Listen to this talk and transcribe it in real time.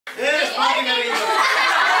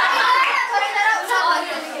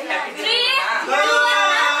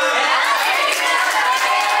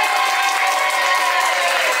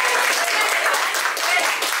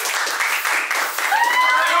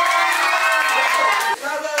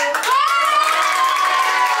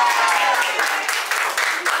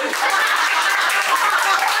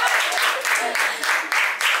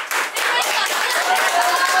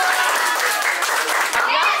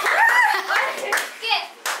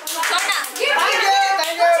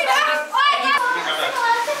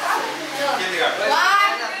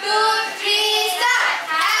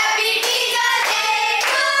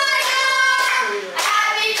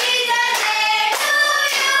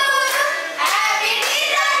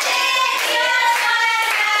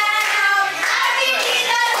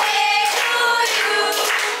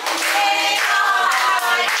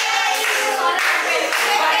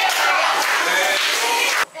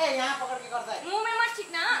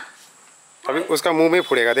अभी उसका मुंह में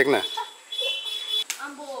फुटेगा देखना।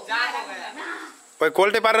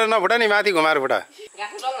 कोल्टे पारेर नफुटा नि, माथि घुमाएर फुटा।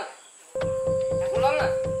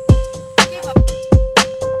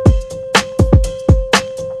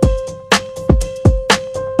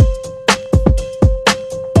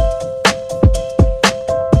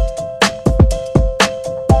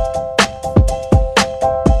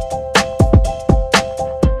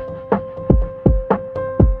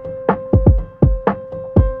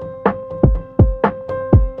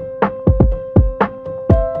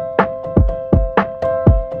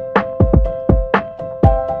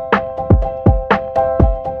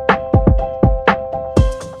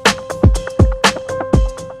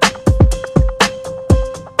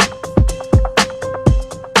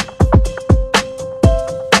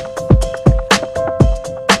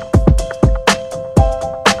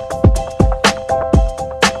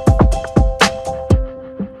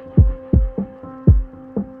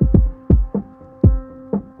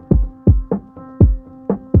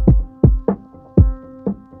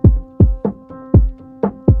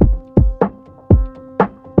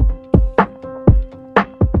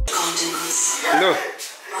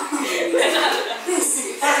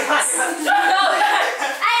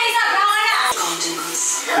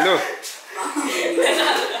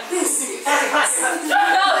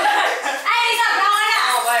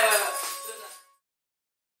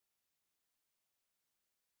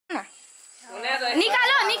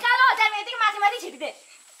 निकालो निकालो त्यहाँ यति माथि माथि छिटिदे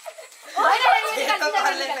हैन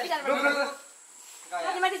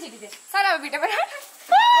माथि माथि छिटिदे सर अब भिडियो बना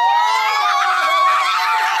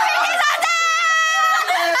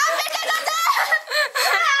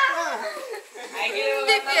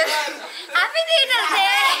Happy Teachers Day!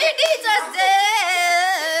 Teachers Day!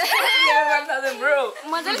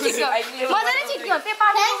 मजाले छिट्यो मजाले छिट्यो पेपर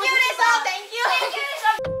थ्यांक यू रे सर थ्यांक यू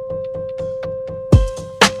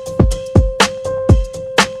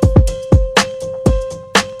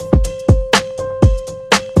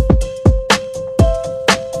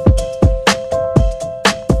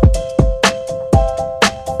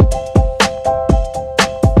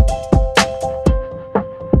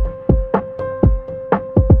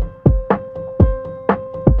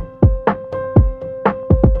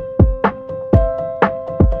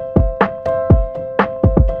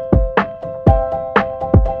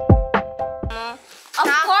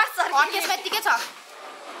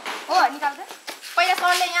पहिला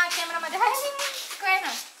सरले यहाँ क्यामेरामा देखाए नि गएन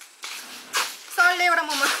सरले एउटा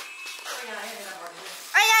मोमो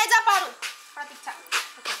आइज पारु प्रतीक्षा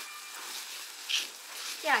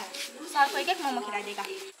क्या है सरको एक एक मोमो खिलाइदिएगा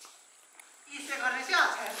इसे गर्ने छ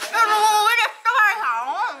मोमो यस्तो भए खाऊ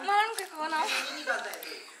मन के खाना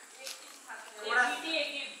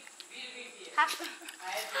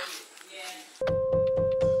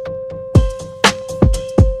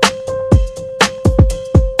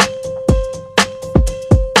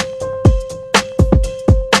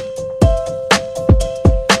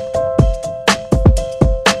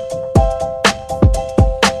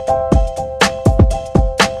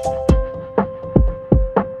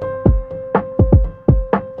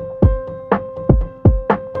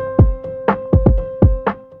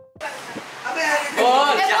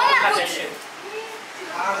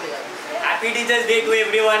Happy Teachers Day to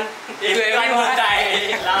everyone. Everyone होता है।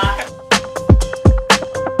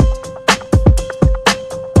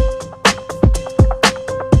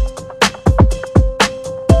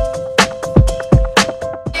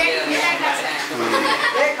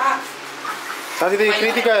 साथी त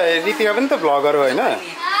कृतिका पनि त ब्लगर हो हैन?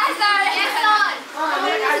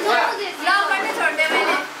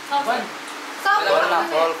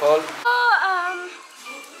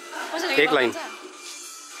 एक line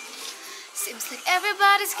Seems like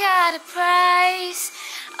everybody's got a price.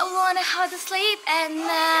 I wanna hold to sleep at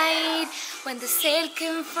night. When the sale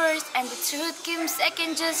came first and the truth came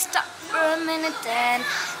second, just stop for a minute and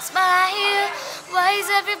smile. Why is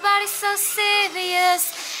everybody so serious?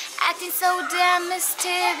 Acting so damn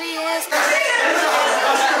mysterious.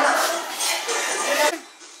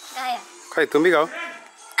 Gaya. खै तुम भी गाओ.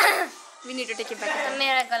 We need to take it back.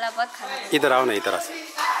 मेरा गला बहुत खराब है. इधर आओ ना इधर आ.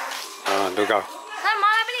 हाँ दो गाओ. सर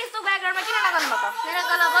मलाई पनि यस्तो ब्याकग्राउन्डमा किन लगाउनु भएको? मेरा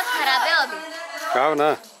गला बहुत खराब है अभी. गाओ ना.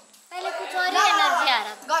 पहले कुछ और ही एनर्जी आ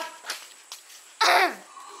रहा था.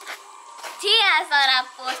 ठीक है सर आप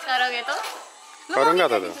पोस्ट करोगे तो करूँगा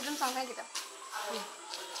तो. तुम सँगै गीत.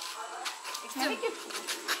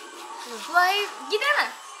 Why gita na?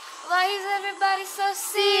 Why is everybody so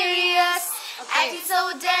serious? Acting so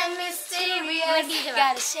damn mysterious.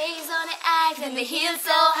 Got the shades on the eyes and the heels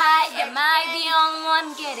so high. Am I the only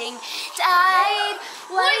one getting tired?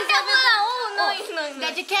 Why is everybody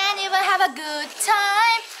that you can't even have a good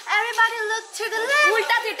time? Everybody look to the left.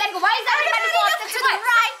 Ulta tirtanko. Why is everybody walking to the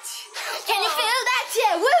right? Can you feel that?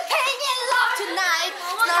 Yeah, we're paying in love tonight.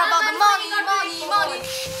 It's not about the money.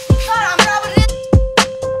 God, I'm rubbing it.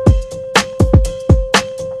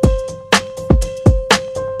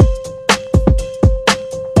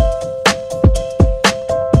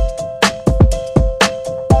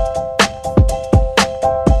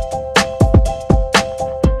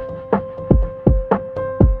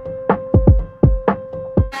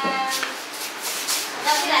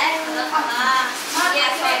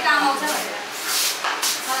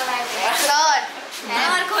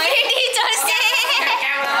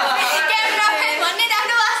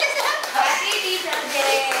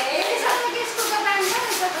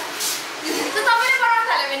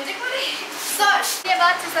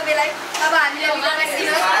 अब हामीले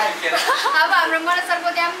अब हाम्रो मलाई सरको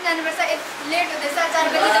त्यहाँ पनि जानुपर्छ late हुँदैछ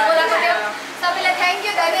 4 बजे चाहिँ बोलाएको थियो सबैलाई थ्याङ्क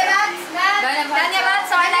यू धन्यवाद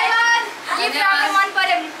सरलाई गिफ्ट राम्रो मन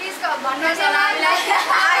पर्यो भने प्लिज भन्नुहोस् होला हामीलाई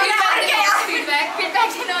फिडब्याक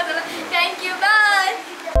दिनुहोस् होला थ्याङ्क यू बाई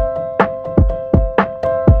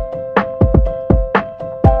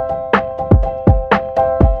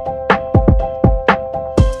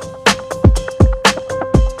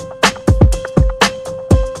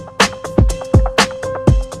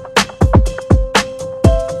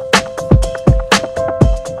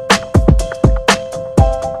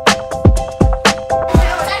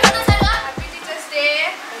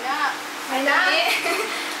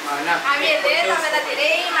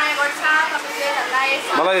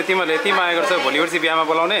मलाई तिमीहरूले यति माया गर्छ भोलि पर्सि बिहामा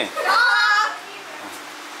बोलाउने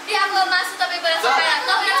बिहाको मासु तपाईबाट चोखाएर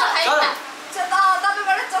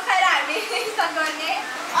हामी गर्ने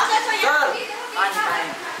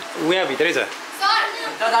उहाँ भित्रै छ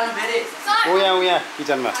उहाँ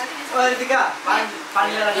किचनमा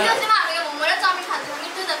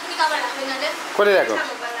कसले ल्याएको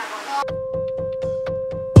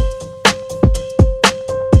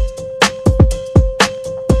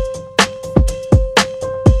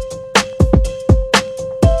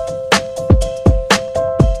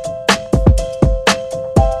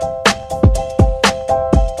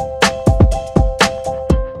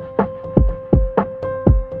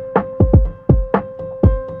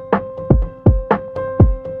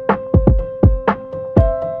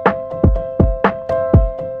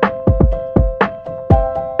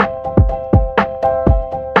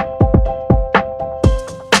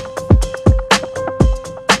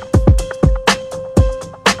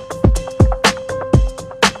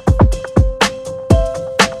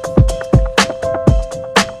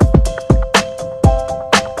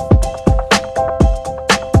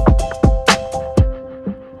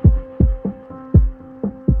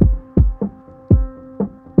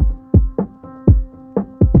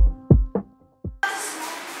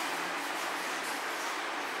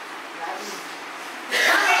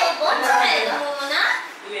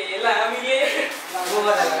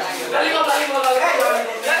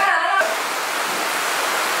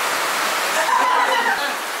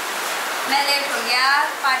मैं लेट हो गया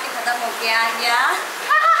पार्टी खत्म हो गया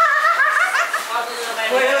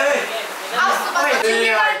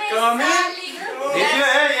वीडियो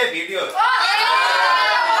है ये video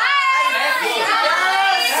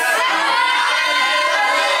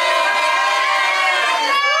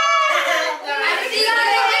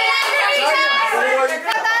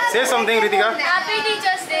Say something, Ritika. Happy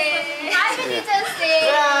Teachers Day. Happy Teachers Day.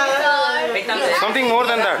 Something more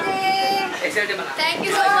than that. Thank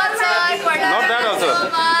you so much, sir. For Not that also. So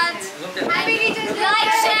much. Happy Teachers Day.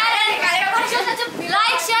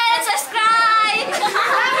 Like, share, and subscribe.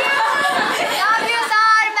 Love you,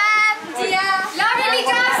 sir, ma'am. Love you,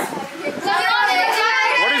 teachers.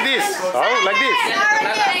 What is this? How? Like this?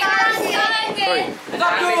 Sorry.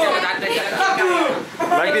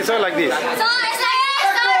 Like this or like this? Sorry.